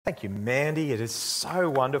Thank you, Mandy. It is so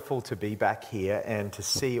wonderful to be back here and to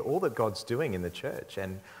see all that God's doing in the church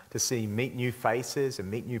and to meet new faces and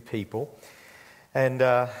meet new people. And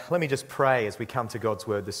let me just pray as we come to God's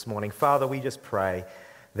word this morning. Father, we just pray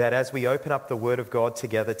that as we open up the word of God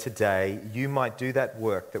together today, you might do that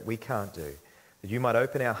work that we can't do, that you might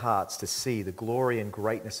open our hearts to see the glory and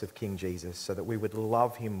greatness of King Jesus so that we would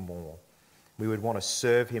love him more, we would want to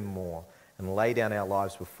serve him more and lay down our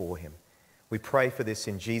lives before him. We pray for this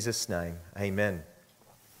in Jesus' name. Amen.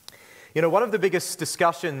 You know, one of the biggest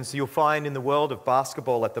discussions you'll find in the world of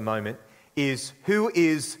basketball at the moment is who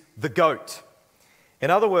is the GOAT?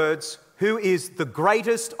 In other words, who is the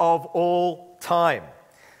greatest of all time?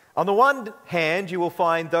 On the one hand, you will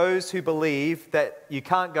find those who believe that you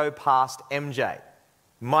can't go past MJ,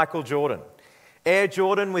 Michael Jordan. Air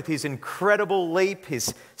Jordan with his incredible leap,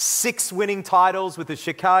 his 6 winning titles with the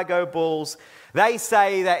Chicago Bulls. They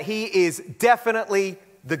say that he is definitely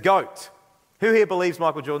the GOAT. Who here believes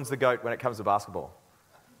Michael Jordan's the GOAT when it comes to basketball?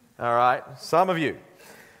 All right, some of you.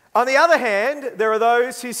 On the other hand, there are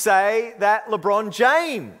those who say that LeBron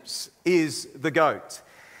James is the GOAT.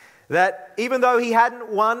 That even though he hadn't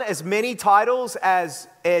won as many titles as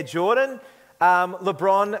Air Jordan,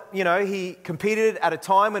 LeBron, he competed at a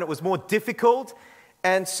time when it was more difficult,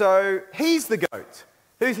 and so he's the GOAT.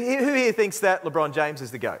 Who here thinks that LeBron James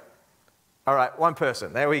is the GOAT? All right, one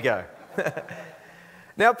person. There we go.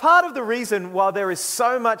 Now, part of the reason why there is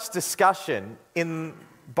so much discussion in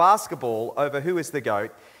basketball over who is the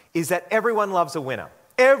GOAT is that everyone loves a winner.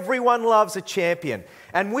 Everyone loves a champion.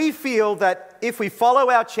 And we feel that if we follow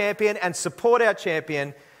our champion and support our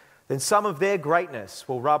champion, then some of their greatness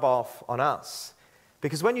will rub off on us.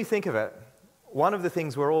 Because when you think of it, one of the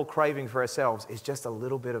things we're all craving for ourselves is just a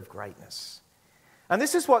little bit of greatness. And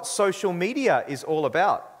this is what social media is all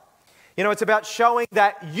about. You know, it's about showing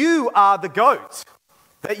that you are the GOAT,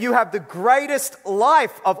 that you have the greatest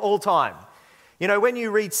life of all time. You know, when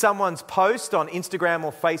you read someone's post on Instagram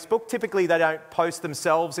or Facebook, typically they don't post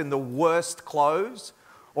themselves in the worst clothes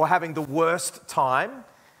or having the worst time.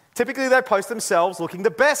 Typically they post themselves looking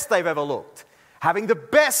the best they've ever looked, having the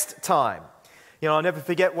best time. You know, I'll never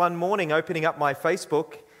forget one morning opening up my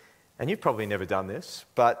Facebook, and you've probably never done this,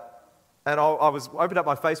 I was opened up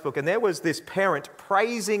my Facebook, and there was this parent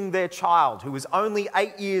praising their child who was only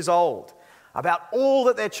 8 years old about all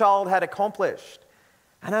that their child had accomplished.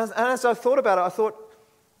 And as I thought about it, I thought,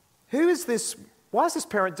 who is this? Why is this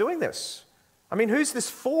parent doing this? I mean, who's this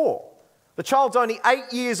for? The child's only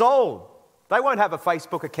 8 years old. They won't have a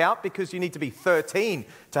Facebook account because you need to be 13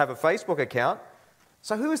 to have a Facebook account.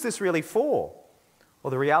 So who is this really for?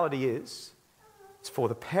 Well, the reality is, it's for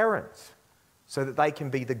the parent, so that they can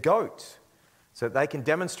be the GOAT, so that they can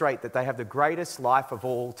demonstrate that they have the greatest life of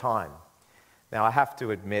all time. Now, I have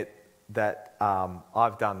to admit that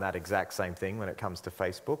I've done that exact same thing when it comes to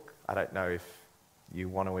Facebook. I don't know if you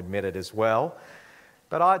want to admit it as well.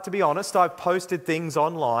 But to be honest, I've posted things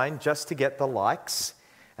online just to get the likes,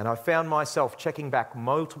 and I found myself checking back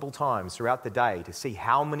multiple times throughout the day to see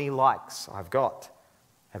how many likes I've got.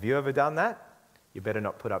 Have you ever done that? You better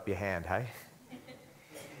not put up your hand, hey?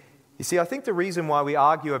 You see, I think the reason why we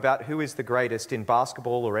argue about who is the greatest in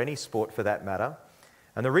basketball or any sport for that matter,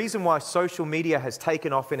 and the reason why social media has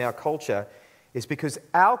taken off in our culture is because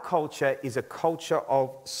our culture is a culture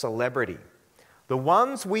of celebrity. The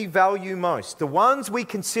ones we value most, the ones we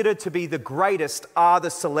consider to be the greatest are the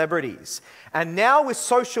celebrities. And now with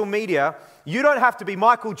social media, you don't have to be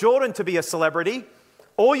Michael Jordan to be a celebrity.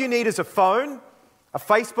 All you need is a phone, a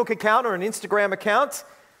Facebook account or an Instagram account,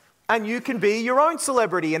 and you can be your own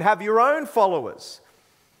celebrity and have your own followers.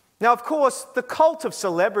 Now, of course, the cult of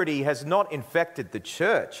celebrity has not infected the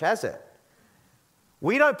church, has it?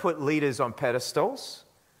 We don't put leaders on pedestals.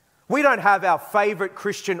 We don't have our favorite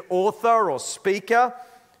Christian author or speaker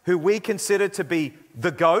who we consider to be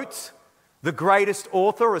the GOAT, the greatest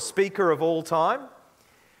author or speaker of all time.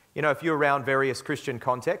 You know, if you're around various Christian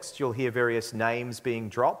contexts, you'll hear various names being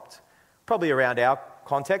dropped. Probably around our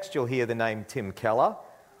context, you'll hear the name Tim Keller,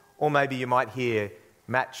 or maybe you might hear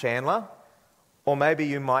Matt Chandler, or maybe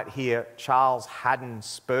you might hear Charles Haddon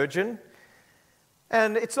Spurgeon.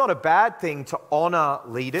 And it's not a bad thing to honour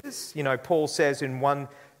leaders. You know, Paul says in 1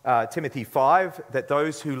 Timothy 5 that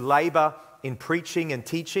those who labour in preaching and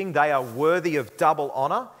teaching, they are worthy of double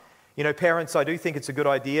honour. You know, parents, I do think it's a good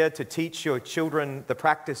idea to teach your children the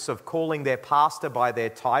practice of calling their pastor by their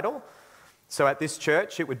title. So at this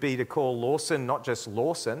church, it would be to call Lawson not just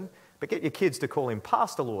Lawson, but get your kids to call him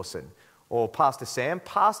Pastor Lawson or Pastor Sam.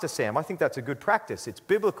 Pastor Sam, I think that's a good practice. It's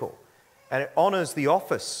biblical and it honours the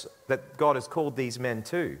office that God has called these men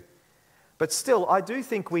to. But still, I do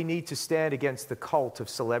think we need to stand against the cult of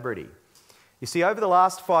celebrity. You see, over the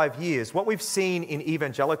last 5 years, what we've seen in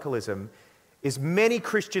evangelicalism is many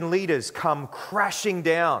Christian leaders come crashing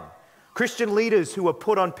down. Christian leaders who are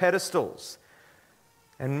put on pedestals.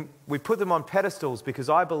 And we put them on pedestals because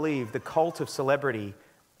I believe the cult of celebrity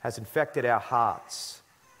has infected our hearts.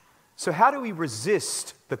 So how do we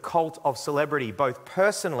resist the cult of celebrity, both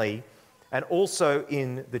personally and also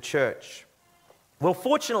in the church? Well,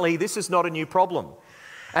 fortunately, this is not a new problem.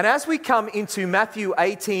 And as we come into Matthew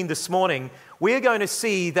 18 this morning, we're going to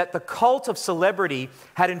see that the cult of celebrity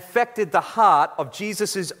had infected the heart of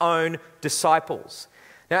Jesus' own disciples.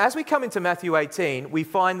 Now, as we come into Matthew 18, we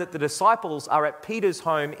find that the disciples are at Peter's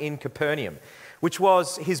home in Capernaum, which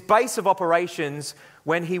was his base of operations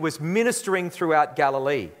when he was ministering throughout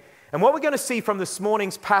Galilee. And what we're going to see from this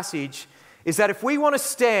morning's passage is that if we want to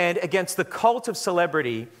stand against the cult of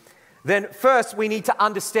celebrity, then first we need to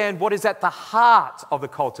understand what is at the heart of the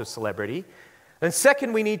cult of celebrity. Then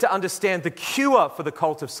second, we need to understand the cure for the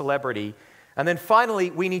cult of celebrity. And then finally,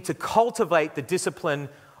 we need to cultivate the discipline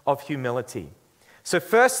of humility. So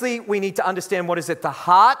firstly, we need to understand what is at the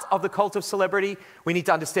heart of the cult of celebrity. We need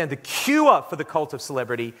to understand the cure for the cult of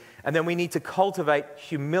celebrity. And then we need to cultivate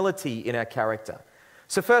humility in our character.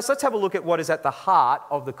 So first, let's have a look at what is at the heart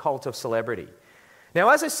of the cult of celebrity. Now,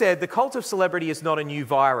 as I said, the cult of celebrity is not a new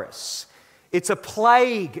virus. It's a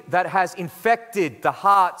plague that has infected the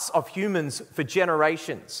hearts of humans for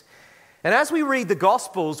generations. And as we read the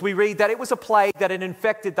Gospels, we read that it was a plague that had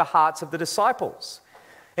infected the hearts of the disciples.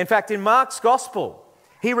 In fact, in Mark's Gospel,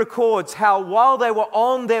 he records how while they were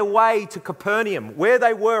on their way to Capernaum, where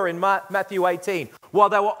they were in Matthew 18, while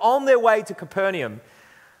they were on their way to Capernaum,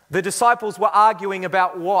 the disciples were arguing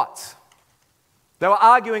about what? They were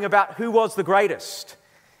arguing about who was the greatest.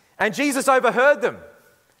 And Jesus overheard them.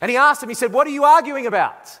 And he asked them, he said, "What are you arguing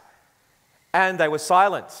about?" And they were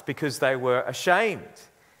silent because they were ashamed.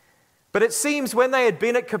 But it seems when they had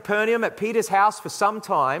been at Capernaum at Peter's house for some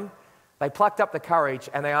time, they plucked up the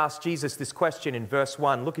courage and they asked Jesus this question in verse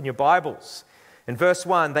 1. Look in your Bibles. In verse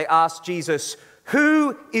 1, they asked Jesus,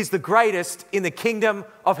 "Who is the greatest in the kingdom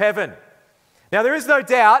of heaven?" Now, there is no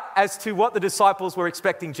doubt as to what the disciples were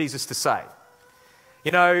expecting Jesus to say.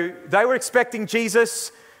 You know, they were expecting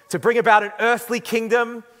Jesus to bring about an earthly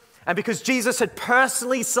kingdom. And because Jesus had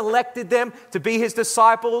personally selected them to be his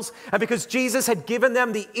disciples, and because Jesus had given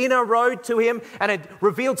them the inner road to him and had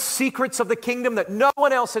revealed secrets of the kingdom that no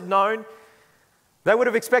one else had known, they would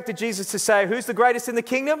have expected Jesus to say, "Who's the greatest in the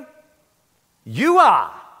kingdom? You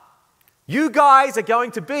are. You guys are going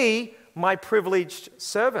to be my privileged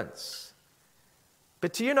servants."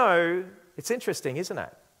 But do you know, it's interesting, isn't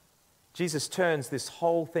it? Jesus turns this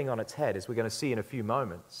whole thing on its head, as we're going to see in a few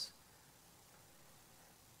moments.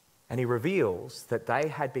 And he reveals that they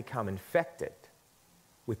had become infected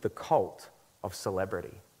with the cult of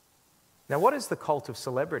celebrity. Now, what is the cult of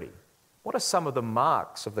celebrity? What are some of the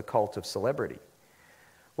marks of the cult of celebrity?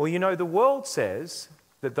 Well, you know, the world says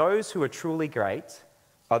that those who are truly great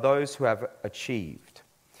are those who have achieved.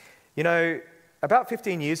 You know, about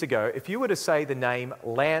 15 years ago, if you were to say the name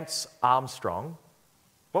Lance Armstrong,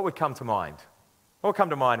 what would come to mind? What would come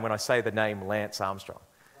to mind when I say the name Lance Armstrong?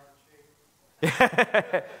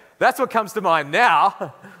 That's what comes to mind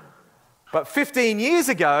now. But 15 years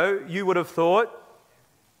ago, you would have thought,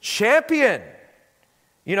 champion.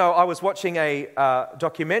 You know, I was watching a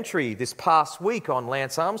documentary this past week on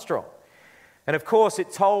Lance Armstrong. And of course,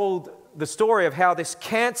 it told the story of how this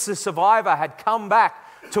cancer survivor had come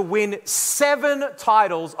back to win 7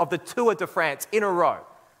 titles of the Tour de France in a row.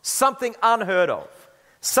 Something unheard of.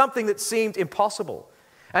 Something that seemed impossible.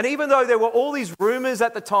 And even though there were all these rumors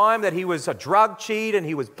at the time that he was a drug cheat and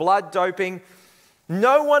he was blood doping,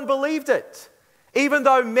 no one believed it. Even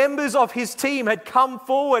though members of his team had come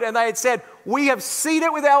forward and they had said, "We have seen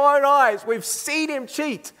it with our own eyes. We've seen him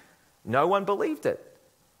cheat." No one believed it.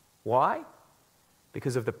 Why?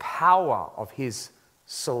 Because of the power of his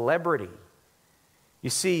celebrity.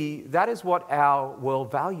 You see, that is what our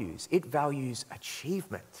world values. It values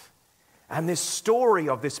achievement. And this story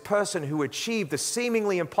of this person who achieved the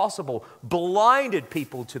seemingly impossible blinded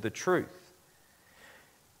people to the truth.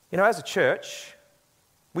 You know, as a church,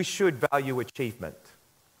 we should value achievement.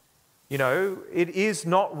 You know, it is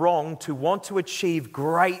not wrong to want to achieve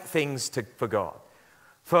great things for God,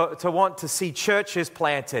 to want to see churches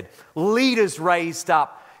planted, leaders raised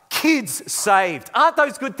up, kids saved. Aren't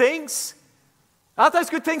those good things? Aren't those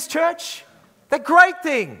good things, church? They're great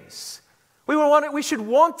things. We should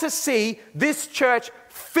want to see this church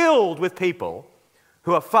filled with people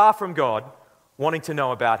who are far from God, wanting to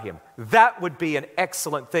know about him. That would be an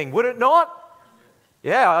excellent thing, would it not?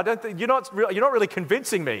 Yeah, I don't think you're not really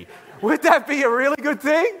convincing me. Would that be a really good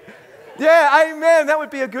thing? Yeah, amen. That would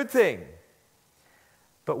be a good thing.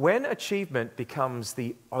 But when achievement becomes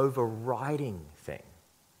the overriding thing,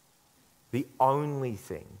 the only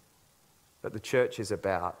thing that the church is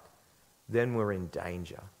about, then we're in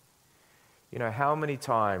danger. You know, how many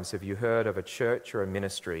times have you heard of a church or a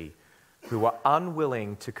ministry who were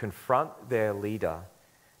unwilling to confront their leader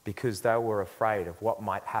because they were afraid of what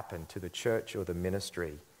might happen to the church or the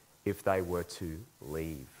ministry if they were to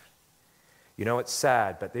leave? You know, it's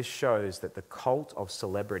sad, but this shows that the cult of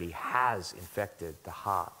celebrity has infected the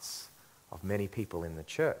hearts of many people in the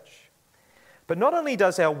church. But not only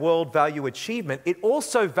does our world value achievement, it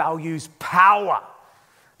also values power,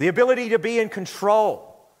 the ability to be in control,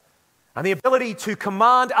 and the ability to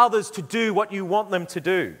command others to do what you want them to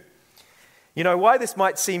do. You know, why this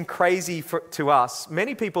might seem crazy to us,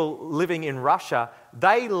 many people living in Russia,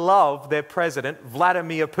 they love their president,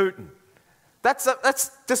 Vladimir Putin.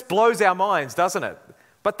 That's just blows our minds, doesn't it?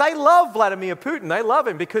 But they love Vladimir Putin. They love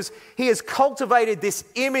him because he has cultivated this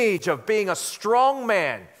image of being a strong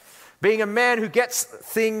man, being a man who gets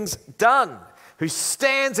things done, who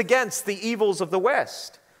stands against the evils of the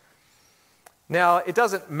West. Now, it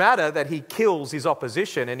doesn't matter that he kills his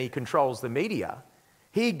opposition and he controls the media.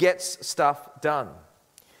 He gets stuff done.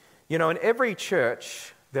 You know, in every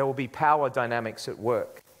church, there will be power dynamics at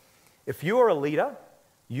work. If you are a leader,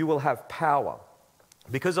 you will have power.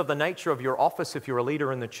 Because of the nature of your office, if you're a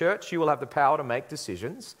leader in the church, you will have the power to make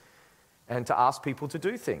decisions and to ask people to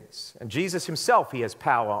do things. And Jesus himself, he has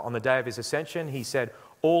power. On the day of his ascension, he said,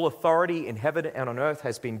 "All authority in heaven and on earth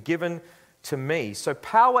has been given to me." So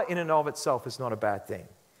power in and of itself is not a bad thing.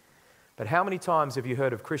 But how many times have you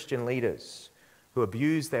heard of Christian leaders who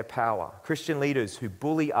abuse their power? Christian leaders who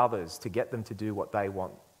bully others to get them to do what they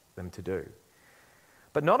want them to do.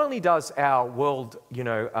 But not only does our world,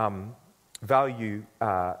 value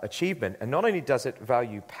achievement, and not only does it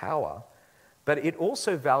value power, but it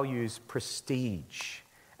also values prestige.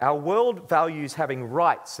 Our world values having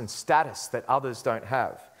rights and status that others don't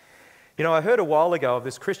have. You know, I heard a while ago of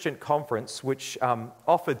this Christian conference which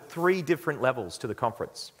offered 3 different levels to the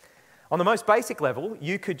conference. On the most basic level,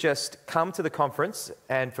 you could just come to the conference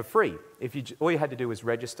and for free. All you had to do was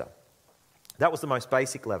register. That was the most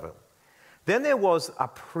basic level. Then there was a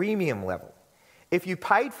premium level. If you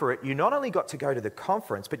paid for it, you not only got to go to the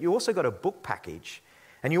conference, but you also got a book package,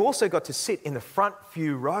 and you also got to sit in the front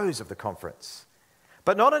few rows of the conference.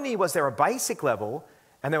 But not only was there a basic level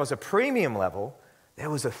and there was a premium level, there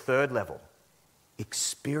was a third level,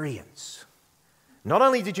 experience. Not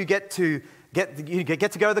only did you get to go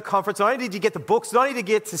to the conference, not only did you get the books, not only did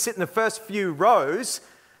you get to sit in the first few rows.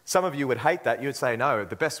 Some of you would hate that. You would say, no,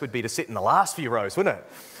 the best would be to sit in the last few rows, wouldn't it?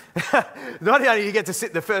 Not only did you get to sit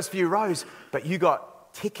in the first few rows, but you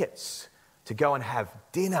got tickets to go and have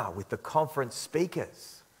dinner with the conference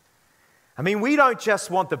speakers. I mean, we don't just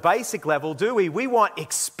want the basic level, do we? We want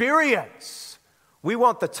experience. We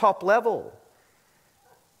want the top level.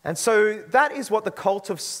 And so that is what the cult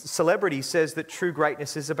of celebrity says that true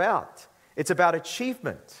greatness is about. It's about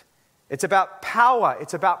achievement. It's about power.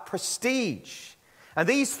 It's about prestige. And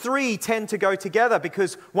these 3 tend to go together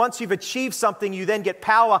because once you've achieved something, you then get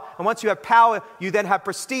power. And once you have power, you then have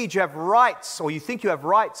prestige. You have rights, or you think you have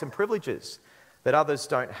rights and privileges that others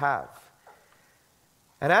don't have.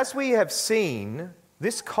 And as we have seen,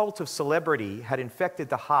 this cult of celebrity had infected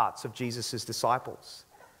the hearts of Jesus' disciples.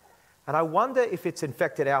 And I wonder if it's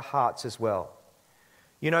infected our hearts as well.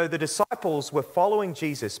 You know, the disciples were following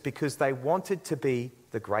Jesus because they wanted to be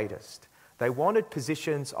the greatest. They wanted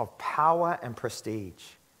positions of power and prestige.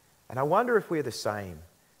 And I wonder if we're the same.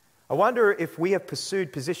 I wonder if we have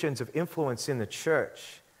pursued positions of influence in the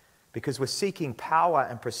church because we're seeking power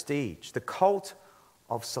and prestige, the cult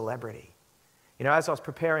of celebrity. You know, as I was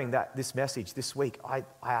preparing this message this week, I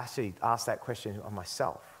actually asked that question of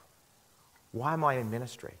myself. Why am I in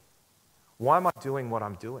ministry? Why am I doing what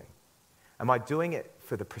I'm doing? Am I doing it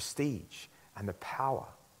for the prestige and the power?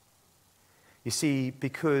 You see,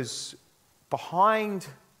 because behind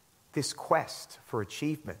this quest for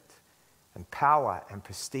achievement and power and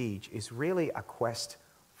prestige is really a quest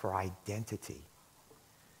for identity.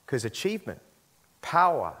 Because achievement,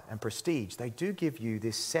 power, and prestige, they do give you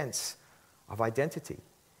this sense of identity.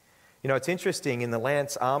 You know, it's interesting, in the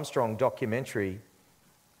Lance Armstrong documentary,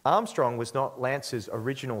 Armstrong was not Lance's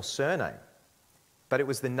original surname, but it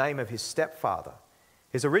was the name of his stepfather.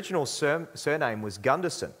 His original surname was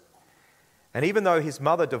Gunderson. And even though his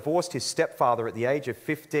mother divorced his stepfather at the age of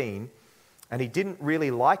 15, and he didn't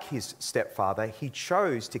really like his stepfather, he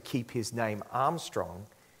chose to keep his name Armstrong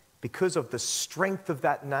because of the strength of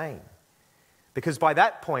that name. Because by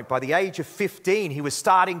that point, by the age of 15, he was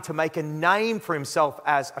starting to make a name for himself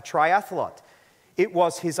as a triathlete. It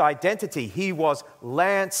was his identity. He was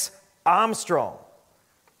Lance Armstrong.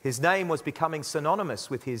 His name was becoming synonymous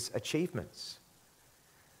with his achievements.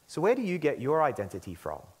 So where do you get your identity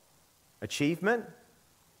from? Achievement?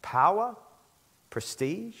 Power?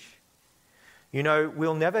 Prestige? You know,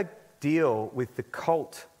 we'll never deal with the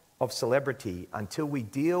cult of celebrity until we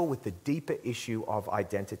deal with the deeper issue of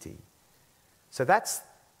identity. So that's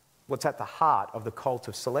what's at the heart of the cult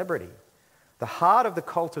of celebrity. The heart of the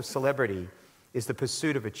cult of celebrity is the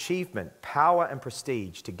pursuit of achievement, power, and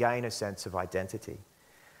prestige to gain a sense of identity.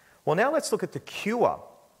 Well, now let's look at the cure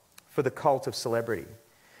for the cult of celebrity.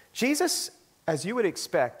 Jesus, as you would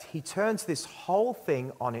expect, he turns this whole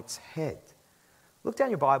thing on its head. Look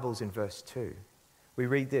down your Bibles in verse 2. We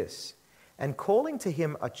read this, "And calling to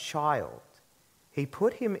him a child, he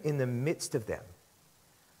put him in the midst of them."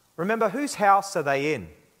 Remember, whose house are they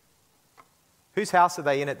in? Whose house are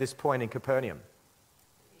they in at this point in Capernaum?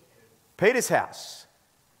 Peter's house.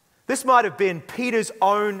 This might have been Peter's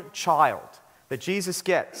own child that Jesus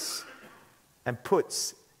gets and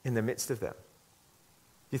puts in the midst of them.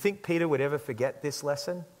 Do you think Peter would ever forget this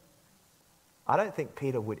lesson? I don't think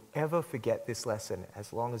Peter would ever forget this lesson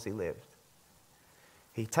as long as he lived.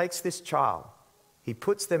 He takes this child, he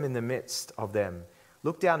puts them in the midst of them.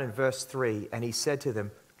 Look down in verse 3, and he said to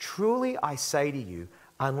them, "Truly I say to you,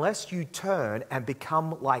 unless you turn and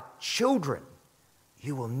become like children,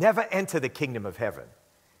 you will never enter the kingdom of heaven."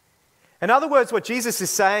 In other words, what Jesus is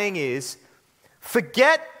saying is,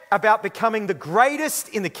 forget about becoming the greatest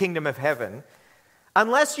in the kingdom of heaven.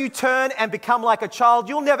 Unless you turn and become like a child,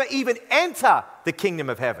 you'll never even enter the kingdom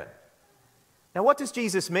of heaven. Now, what does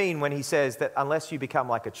Jesus mean when he says that unless you become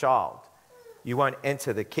like a child, you won't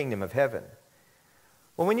enter the kingdom of heaven?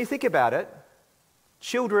 Well, when you think about it,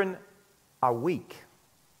 children are weak.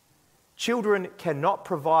 Children cannot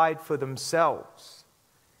provide for themselves.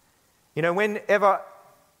 You know, whenever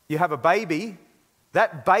you have a baby,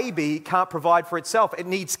 that baby can't provide for itself. It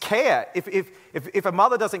needs care. If a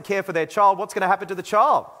mother doesn't care for their child, what's going to happen to the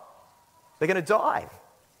child? They're going to die.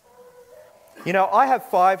 You know, I have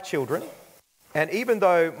 5 children, and even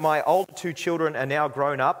though my older 2 children are now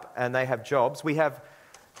grown up and they have jobs, we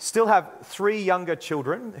still have 3 younger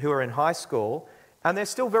children who are in high school, and they're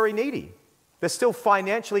still very needy. They're still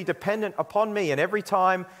financially dependent upon me, and every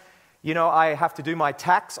time, you know, I have to do my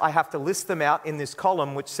tax, I have to list them out in this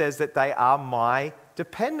column which says that they are my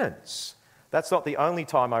dependents. That's not the only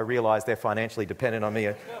time I realize they're financially dependent on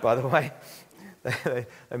me, by the way. They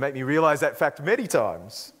make me realize that fact many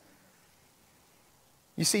times.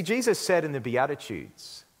 You see, Jesus said in the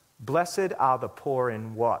Beatitudes, "Blessed are the poor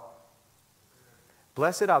in" what?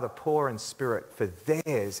 "Blessed are the poor in spirit, for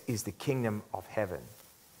theirs is the kingdom of heaven."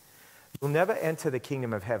 You'll never enter the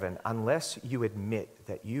kingdom of heaven unless you admit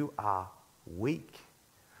that you are weak,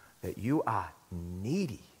 that you are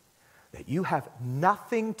needy, that you have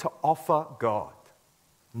nothing to offer God.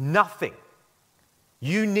 Nothing.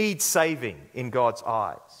 You need saving in God's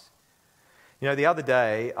eyes. You know, the other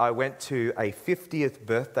day I went to a 50th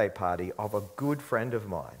birthday party of a good friend of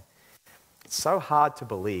mine. It's so hard to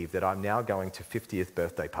believe that I'm now going to 50th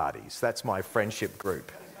birthday parties. That's my friendship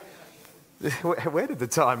group. Where did the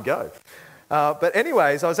time go? But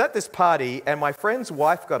anyways, I was at this party and my friend's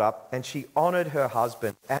wife got up and she honored her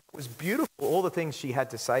husband. And it was beautiful, all the things she had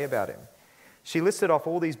to say about him. She listed off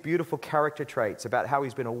all these beautiful character traits about how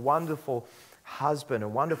he's been a wonderful husband, a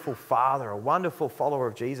wonderful father, a wonderful follower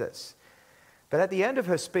of Jesus. But at the end of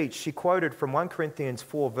her speech, she quoted from 1 Corinthians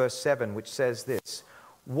 4 verse 7, which says this,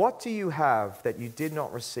 "What do you have that you did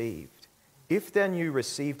not receive? If then you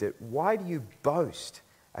received it, why do you boast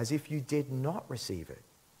as if you did not receive it?"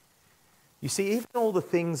 You see, even all the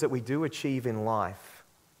things that we do achieve in life,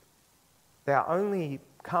 they are only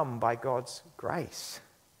come by God's grace.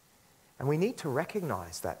 And we need to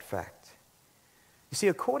recognize that fact. You see,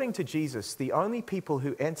 according to Jesus, the only people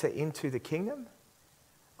who enter into the kingdom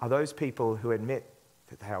are those people who admit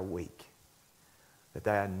that they are weak, that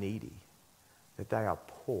they are needy, that they are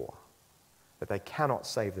poor, that they cannot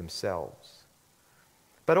save themselves.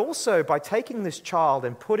 But also, by taking this child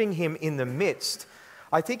and putting him in the midst,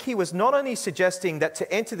 I think he was not only suggesting that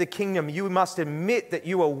to enter the kingdom, you must admit that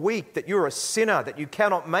you are weak, that you're a sinner, that you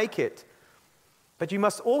cannot make it, but you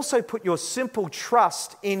must also put your simple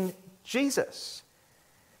trust in Jesus.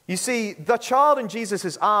 You see, the child in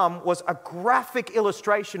Jesus' arm was a graphic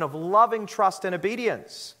illustration of loving trust and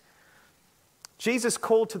obedience. Jesus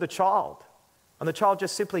called to the child, and the child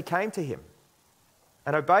just simply came to him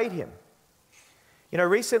and obeyed him. You know,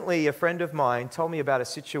 recently a friend of mine told me about a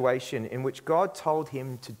situation in which God told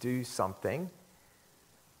him to do something,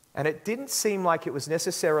 And it didn't seem like it was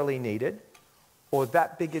necessarily needed or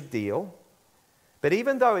that big a deal. But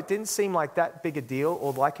even though it didn't seem like that big a deal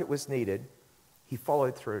or like it was needed, he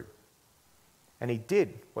followed through. And he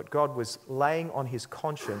did what God was laying on his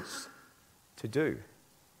conscience to do.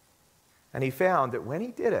 And he found that when he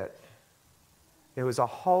did it, there was a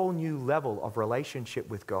whole new level of relationship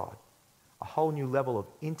with God, a whole new level of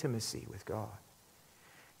intimacy with God.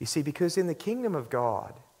 You see, because in the kingdom of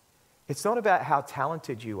God, it's not about how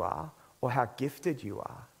talented you are or how gifted you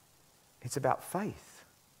are. It's about faith.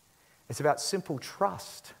 It's about simple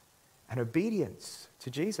trust and obedience to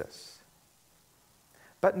Jesus.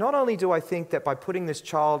 But not only do I think that by putting this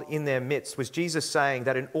child in their midst was Jesus saying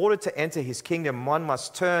that in order to enter his kingdom, one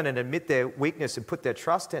must turn and admit their weakness and put their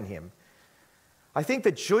trust in him. I think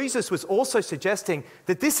that Jesus was also suggesting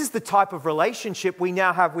that this is the type of relationship we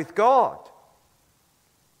now have with God.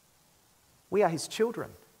 We are his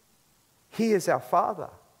children. He is our Father.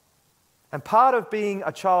 And part of being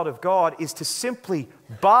a child of God is to simply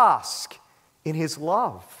bask in his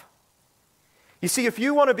love. You see, if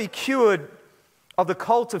you want to be cured of the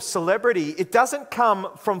cult of celebrity, it doesn't come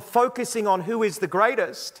from focusing on who is the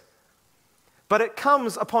greatest, but it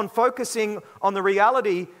comes upon focusing on the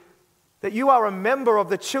reality that you are a member of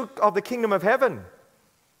the kingdom of heaven,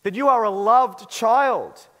 that you are a loved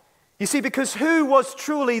child. You see, because who was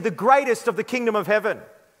truly the greatest of the kingdom of heaven?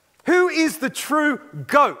 Who is the true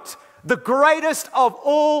GOAT, the greatest of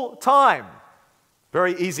all time?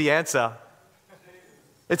 Very easy answer.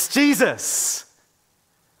 It's Jesus.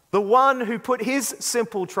 The one who put his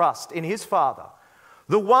simple trust in his Father.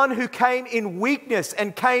 The one who came in weakness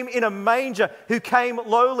and came in a manger, who came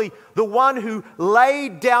lowly. The one who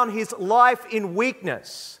laid down his life in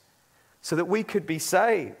weakness so that we could be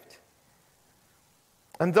saved.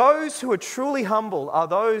 And those who are truly humble are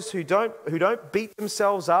those who don't beat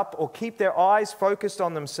themselves up or keep their eyes focused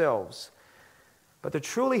on themselves. But the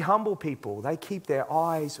truly humble people, they keep their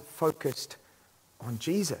eyes focused on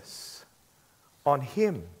Jesus, on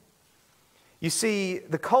him. You see,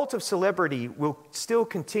 the cult of celebrity will still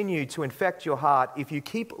continue to infect your heart if you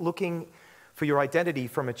keep looking for your identity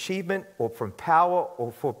from achievement or from power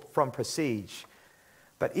or from prestige.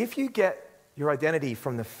 But if you get your identity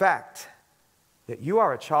from the fact that you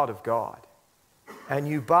are a child of God and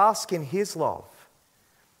you bask in his love,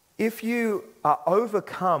 if you are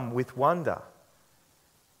overcome with wonder,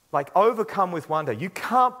 you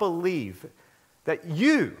can't believe that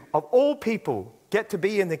you, of all people, get to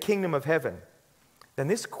be in the kingdom of heaven, then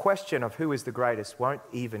this question of who is the greatest won't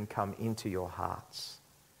even come into your hearts.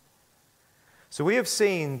 So we have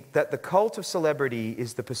seen that the cult of celebrity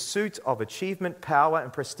is the pursuit of achievement, power,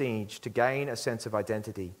 and prestige to gain a sense of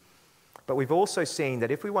identity. But we've also seen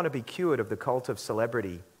that if we want to be cured of the cult of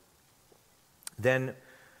celebrity, then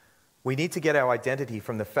we need to get our identity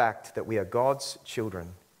from the fact that we are God's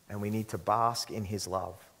children and we need to bask in his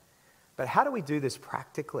love. But how do we do this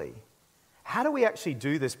practically? How do we actually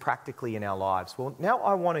do this practically in our lives? Well, now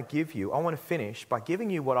I want to finish by giving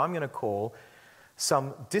you what I'm going to call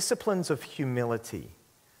some disciplines of humility.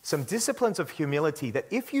 Some disciplines of humility that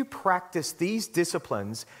if you practice these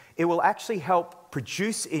disciplines, it will actually help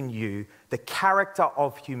produce in you the character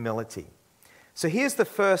of humility. So here's the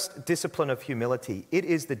first discipline of humility. It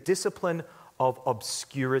is the discipline of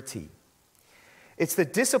obscurity. It's the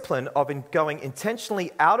discipline of going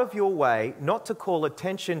intentionally out of your way not to call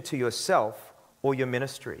attention to yourself or your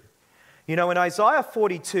ministry. You know, in Isaiah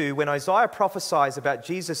 42, when Isaiah prophesies about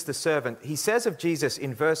Jesus the servant, he says of Jesus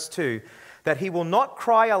in verse 2 that he will not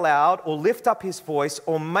cry aloud or lift up his voice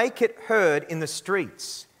or make it heard in the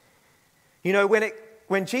streets. You know,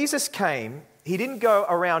 when Jesus came, he didn't go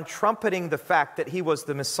around trumpeting the fact that he was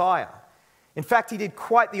the Messiah. In fact, he did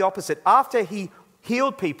quite the opposite. After he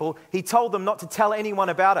healed people, he told them not to tell anyone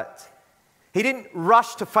about it. He didn't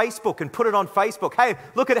rush to Facebook and put it on Facebook. Hey,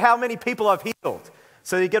 look at how many people I've healed.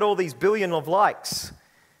 So you get all these billion of likes.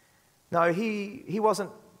 No, he wasn't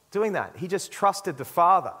doing that. He just trusted the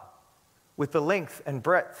Father with the length and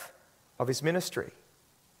breadth of his ministry.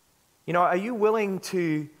 You know, are you willing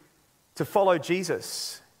to follow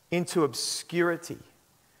Jesus into obscurity?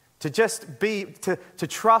 To just to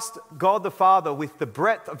trust God the Father with the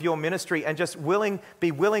breadth of your ministry and just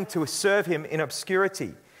be willing to serve him in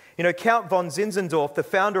obscurity. You know, Count von Zinzendorf, the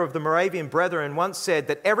founder of the Moravian Brethren, once said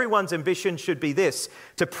that everyone's ambition should be this: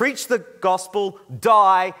 to preach the gospel,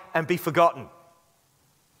 die, and be forgotten.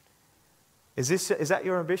 Is that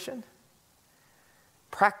your ambition?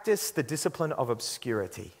 Practice the discipline of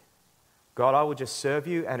obscurity. God, I will just serve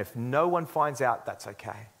you, and if no one finds out, that's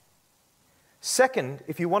okay. Second,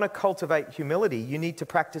 if you want to cultivate humility, you need to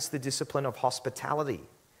practice the discipline of hospitality.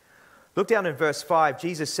 Look down in verse 5.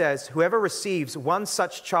 Jesus says, "Whoever receives one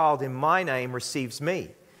such child in my name receives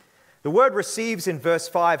me." The word receives in verse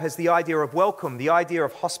 5 has the idea of welcome, the idea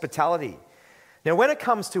of hospitality. Now, when it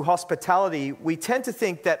comes to hospitality, we tend to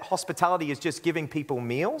think that hospitality is just giving people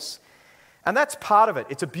meals, and that's part of it.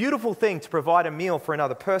 It's a beautiful thing to provide a meal for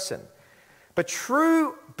another person. But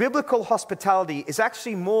true biblical hospitality is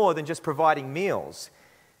actually more than just providing meals.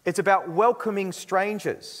 It's about welcoming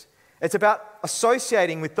strangers. It's about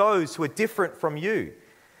associating with those who are different from you.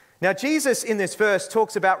 Now, Jesus in this verse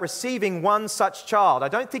talks about receiving one such child. I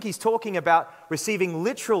don't think he's talking about receiving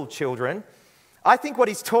literal children. I think what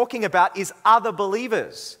he's talking about is other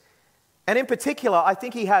believers. And in particular, I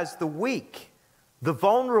think he has the weak, the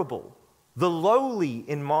vulnerable, the lowly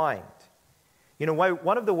in mind. You know,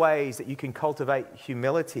 one of the ways that you can cultivate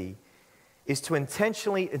humility is to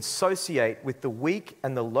intentionally associate with the weak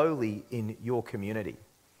and the lowly in your community.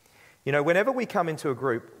 You know, whenever we come into a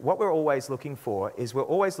group, what we're always looking for is we're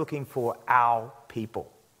always looking for our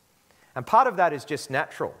people. And part of that is just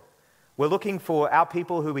natural. We're looking for our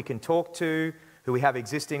people who we can talk to, who we have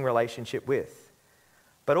existing relationship with.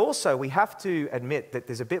 But also we have to admit that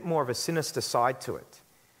there's a bit more of a sinister side to it.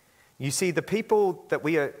 You see, the people that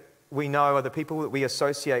we know are the people that we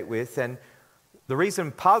associate with, and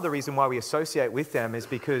part of the reason why we associate with them is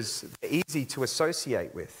because they're easy to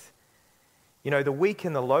associate with. You know, the weak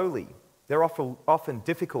and the lowly, they're often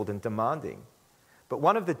difficult and demanding. But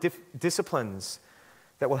one of the disciplines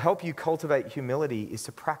that will help you cultivate humility is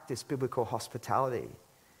to practice biblical hospitality.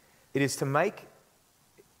 It is to make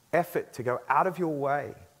effort to go out of your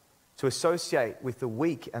way to associate with the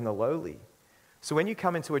weak and the lowly. So when you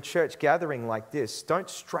come into a church gathering like this, don't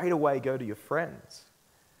straight away go to your friends,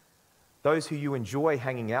 those who you enjoy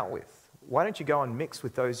hanging out with. Why don't you go and mix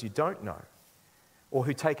with those you don't know, or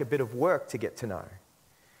who take a bit of work to get to know?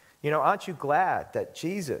 You know, aren't you glad that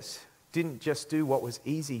Jesus didn't just do what was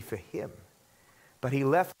easy for him, but he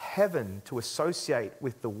left heaven to associate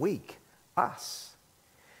with the weak, us?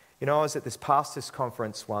 You know, I was at this pastors'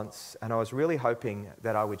 conference once, and I was really hoping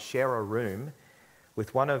that I would share a room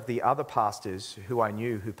with one of the other pastors who I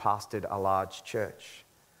knew who pastored a large church.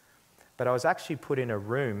 But I was actually put in a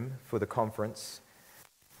room for the conference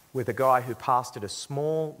with a guy who pastored a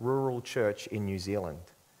small rural church in New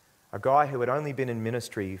Zealand, a guy who had only been in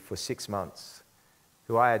ministry for 6 months,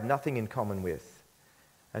 who I had nothing in common with.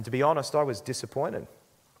 And to be honest, I was disappointed.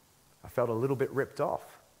 I felt a little bit ripped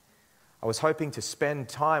off. I was hoping to spend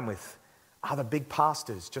time with other big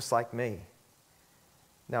pastors just like me.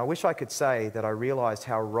 Now, I wish I could say that I realized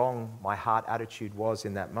how wrong my heart attitude was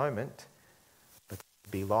in that moment, but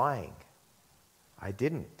I'd be lying. I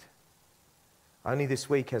didn't. Only this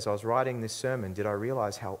week, as I was writing this sermon, did I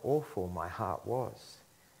realize how awful my heart was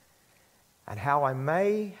and how I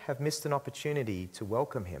may have missed an opportunity to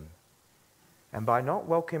welcome him. And by not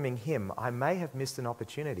welcoming him, I may have missed an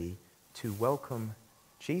opportunity to welcome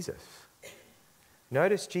Jesus.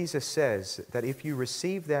 Notice Jesus says that if you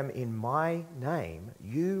receive them in my name,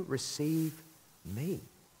 you receive me.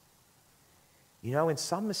 You know, in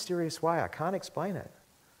some mysterious way, I can't explain it.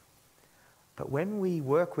 But when we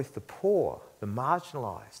work with the poor, the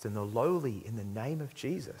marginalized, and the lowly in the name of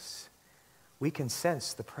Jesus, we can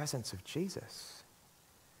sense the presence of Jesus.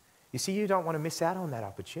 You see, you don't want to miss out on that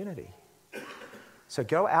opportunity. So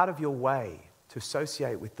go out of your way to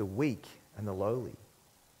associate with the weak and the lowly.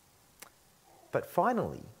 But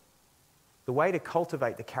finally, the way to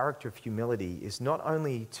cultivate the character of humility is not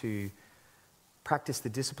only to practice the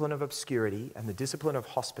discipline of obscurity and the discipline of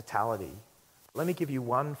hospitality. Let me give you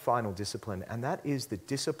one final discipline, and that is the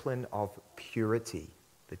discipline of purity.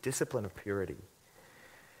 The discipline of purity.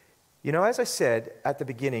 You know, as I said at the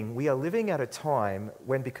beginning, we are living at a time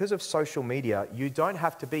when, because of social media, you don't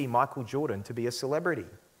have to be Michael Jordan to be a celebrity.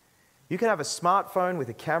 You can have a smartphone with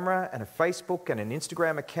a camera and a Facebook and an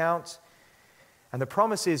Instagram account, and the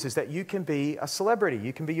promise is that you can be a celebrity.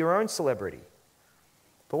 You can be your own celebrity.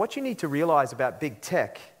 But what you need to realize about big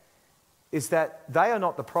tech is that they are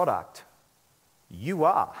not the product. You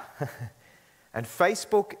are. And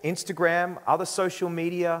Facebook, Instagram, other social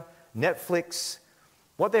media, Netflix,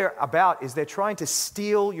 what they're about is they're trying to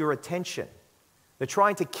steal your attention. They're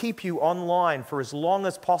trying to keep you online for as long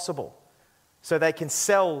as possible so they can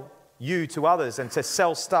sell you to others and to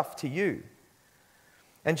sell stuff to you.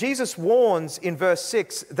 And Jesus warns in verse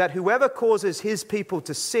 6 that whoever causes his people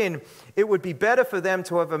to sin, it would be better for them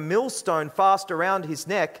to have a millstone fast around his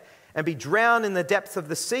neck and be drowned in the depths of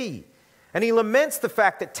the sea. And he laments the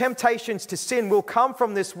fact that temptations to sin will come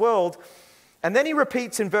from this world. And then he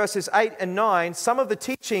repeats in verses 8 and 9 some of the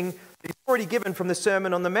teaching that he's already given from the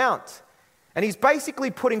Sermon on the Mount. And he's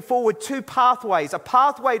basically putting forward two pathways, a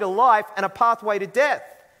pathway to life and a pathway to death.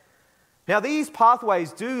 Now, these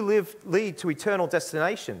pathways do lead to eternal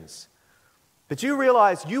destinations. But you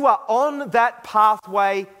realize you are on that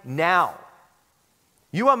pathway now.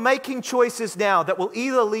 You are making choices now that will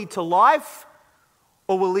either lead to life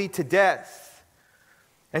or will lead to death.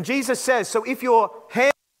 And Jesus says, so if your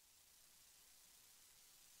hand...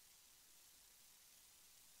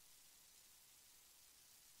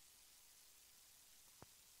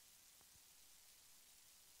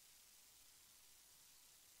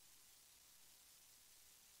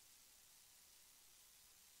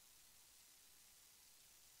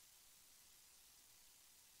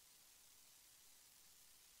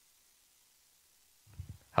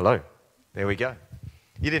 Hello. There we go.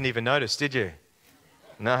 You didn't even notice, did you?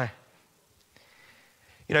 No.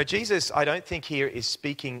 You know, Jesus, I don't think here is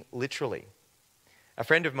speaking literally. A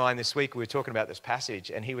friend of mine this week, we were talking about this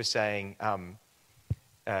passage, and he was saying, when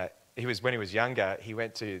he was younger, he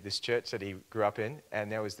went to this church that he grew up in, and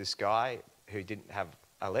there was this guy who didn't have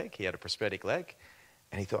a leg. He had a prosthetic leg.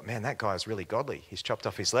 And he thought, man, that guy is really godly. He's chopped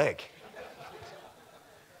off his leg.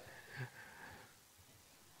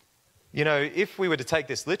 You know, if we were to take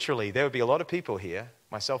this literally, there would be a lot of people here,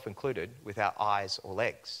 myself included, without eyes or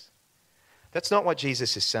legs. That's not what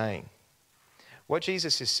Jesus is saying. What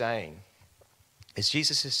Jesus is saying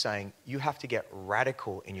you have to get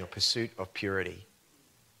radical in your pursuit of purity.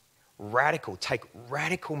 Radical. Take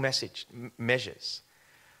radical measures.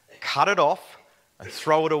 Cut it off and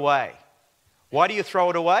throw it away. Why do you throw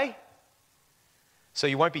it away? So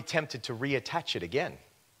you won't be tempted to reattach it again.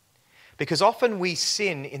 Because often we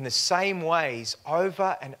sin in the same ways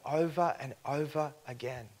over and over and over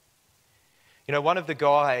again. You know, one of the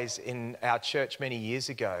guys in our church many years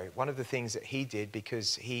ago, one of the things that he did,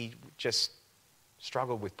 because he just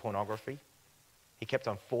struggled with pornography, he kept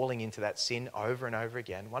on falling into that sin over and over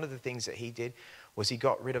again. One of the things that he did was he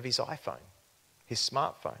got rid of his iPhone, his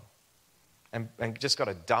smartphone, and just got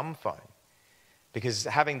a dumb phone. Because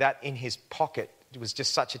having that in his pocket was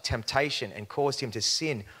just such a temptation and caused him to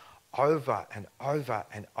sin over and over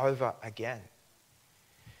and over again.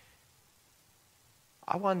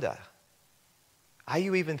 I wonder, are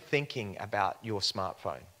you even thinking about your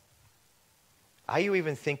smartphone? Are you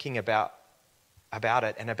even thinking about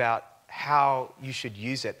it and about how you should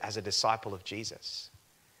use it as a disciple of Jesus?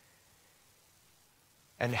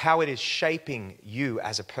 And how it is shaping you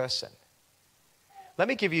as a person? Let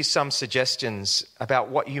me give you some suggestions about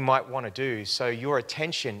what you might want to do so your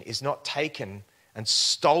attention is not taken and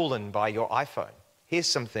stolen by your iPhone. Here's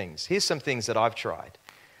some things that I've tried.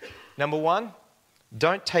 Number one,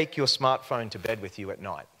 don't take your smartphone to bed with you at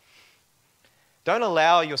night. Don't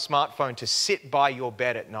allow your smartphone to sit by your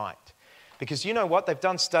bed at night. Because you know what? They've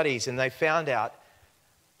done studies and they found out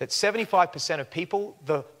that 75% of people,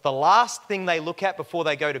 the last thing they look at before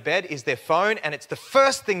they go to bed is their phone, and it's the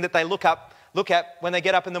first thing that they look at when they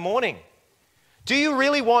get up in the morning. Do you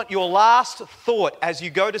really want your last thought as you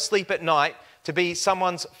go to sleep at night to be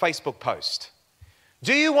someone's Facebook post?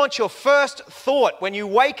 Do you want your first thought when you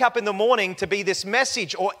wake up in the morning to be this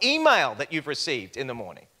message or email that you've received in the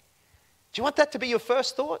morning? Do you want that to be your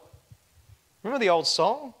first thought? Remember the old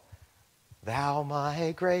song? Thou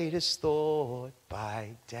my greatest thought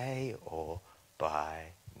by day or by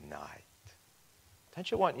night. Don't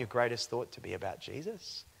you want your greatest thought to be about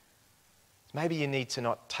Jesus? Maybe you need to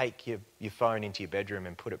not take your phone into your bedroom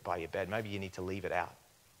and put it by your bed. Maybe you need to leave it out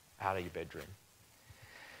of your bedroom.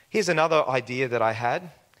 Here's another idea that I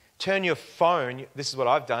had. Turn your phone, this is what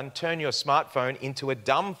I've done, turn your smartphone into a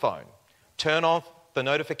dumb phone. Turn off the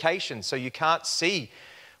notifications so you can't see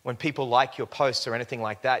when people like your posts or anything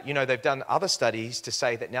like that. You know, they've done other studies to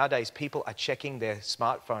say that nowadays people are checking their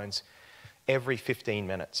smartphones every 15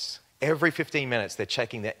 minutes. Every 15 minutes they're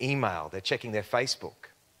checking their email, they're checking their Facebook.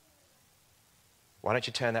 Why don't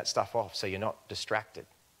you turn that stuff off so you're not distracted?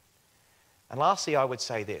 And lastly, I would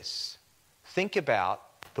say this. Think about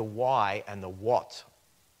the why and the what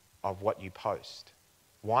of what you post.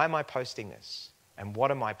 Why am I posting this? And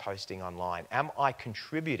what am I posting online? Am I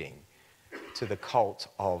contributing to the cult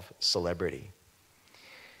of celebrity?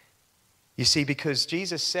 You see, because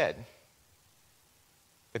Jesus said,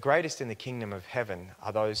 the greatest in the kingdom of heaven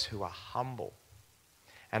are those who are humble.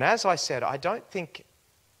 And as I said, I think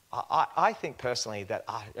personally that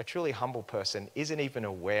a truly humble person isn't even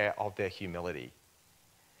aware of their humility,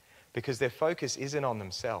 because their focus isn't on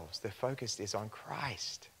themselves. Their focus is on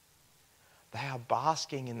Christ. They are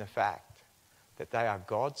basking in the fact that they are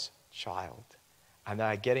God's child and they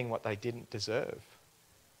are getting what they didn't deserve.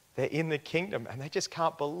 They're in the kingdom and they just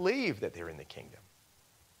can't believe that they're in the kingdom.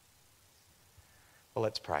 Well,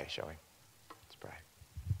 let's pray, shall we?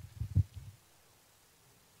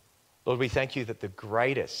 Lord, we thank you that the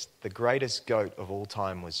greatest goat of all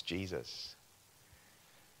time was Jesus.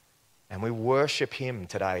 And we worship him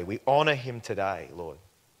today. We honor him today, Lord.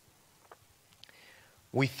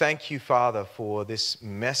 We thank you, Father, for this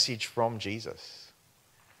message from Jesus.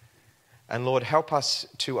 And Lord, help us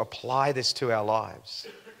to apply this to our lives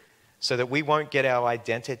so that we won't get our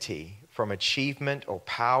identity from achievement or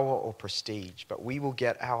power or prestige, but we will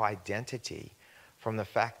get our identity from the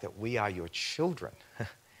fact that we are your children.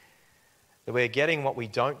 That we're getting what we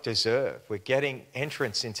don't deserve. We're getting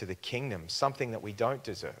entrance into the kingdom, something that we don't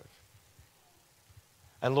deserve.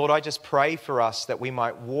 And Lord, I just pray for us that we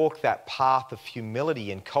might walk that path of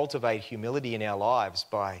humility and cultivate humility in our lives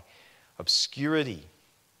by obscurity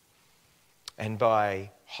and by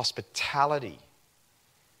hospitality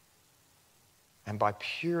and by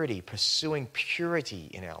purity, pursuing purity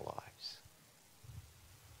in our lives.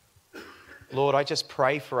 Lord, I just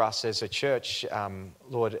pray for us as a church,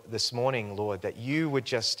 Lord, this morning, Lord, that you would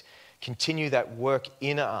just continue that work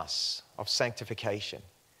in us of sanctification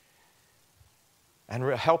and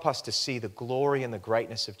help us to see the glory and the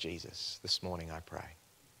greatness of Jesus this morning, I pray.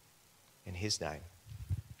 In his name,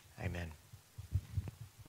 amen.